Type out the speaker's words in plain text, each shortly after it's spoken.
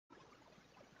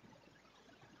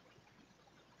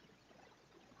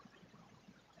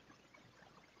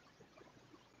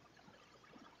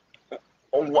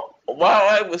while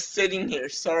I was sitting here,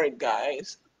 sorry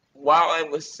guys, while I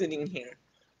was sitting here,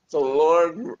 the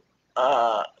Lord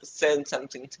said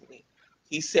something to me.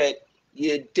 He said,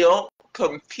 you don't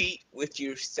compete with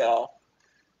yourself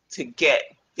to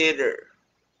get bitter.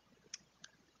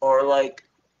 Or like,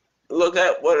 look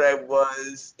at what I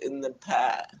was in the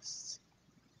past.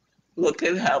 Look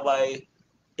at how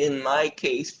in my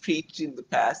case, preached in the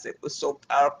past. It was so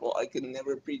powerful, I could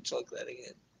never preach like that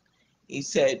again. He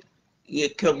said, you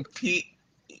compete,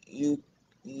 you,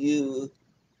 you,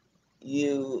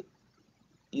 you,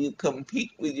 you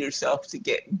compete with yourself to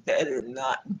get better,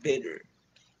 not bitter.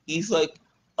 He's like,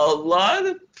 a lot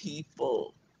of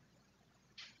people,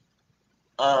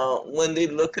 when they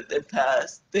look at their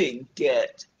past, they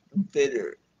get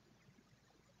bitter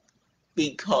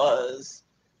because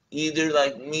either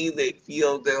like me, they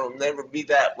feel they'll never be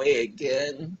that way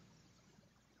again,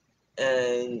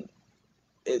 and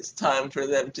it's time for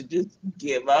them to just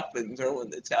give up and throw in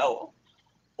the towel,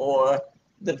 or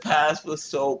the past was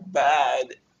so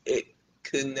bad it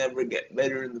could never get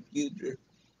better in the future.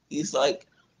 He's like,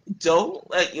 don't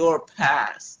let your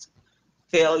past,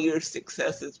 failures,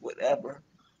 successes, whatever,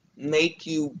 make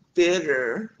you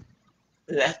bitter.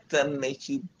 Let them make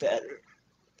you better.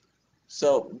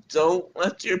 So don't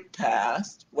let your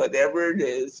past, whatever it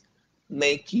is,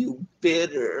 make you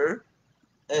bitter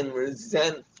and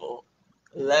resentful.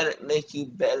 Let it make you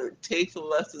better. Take the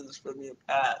lessons from your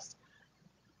past,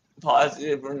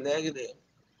 positive or negative,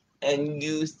 and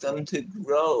use them to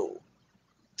grow.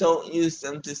 Don't use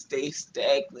them to stay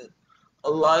stagnant. A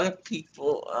lot of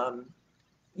people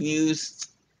use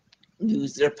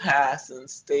their past and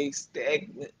stay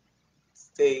stagnant,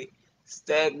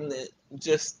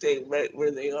 just stay right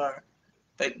where they are.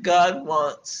 But God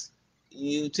wants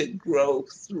you to grow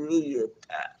through your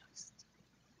past,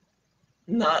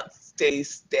 not stay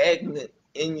stagnant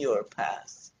in your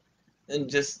past and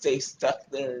just stay stuck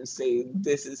there and say,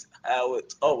 this is how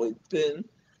it's always been,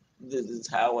 this is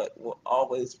how it will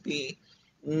always be.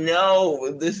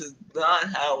 No, this is not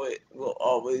how it will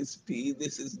always be.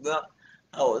 This is not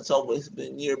how it's always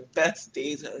been. Your best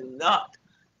days are not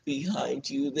behind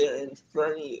you, they're in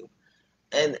front of you.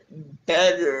 And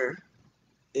better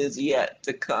is yet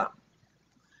to come.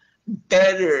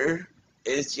 Better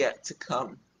is yet to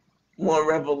come. More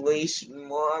revelation,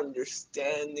 more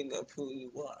understanding of who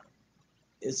you are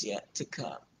is yet to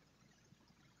come.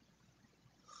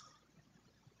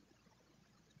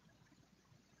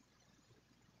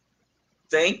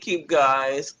 Thank you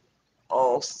guys.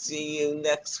 I'll see you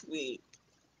next week.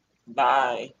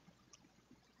 Bye.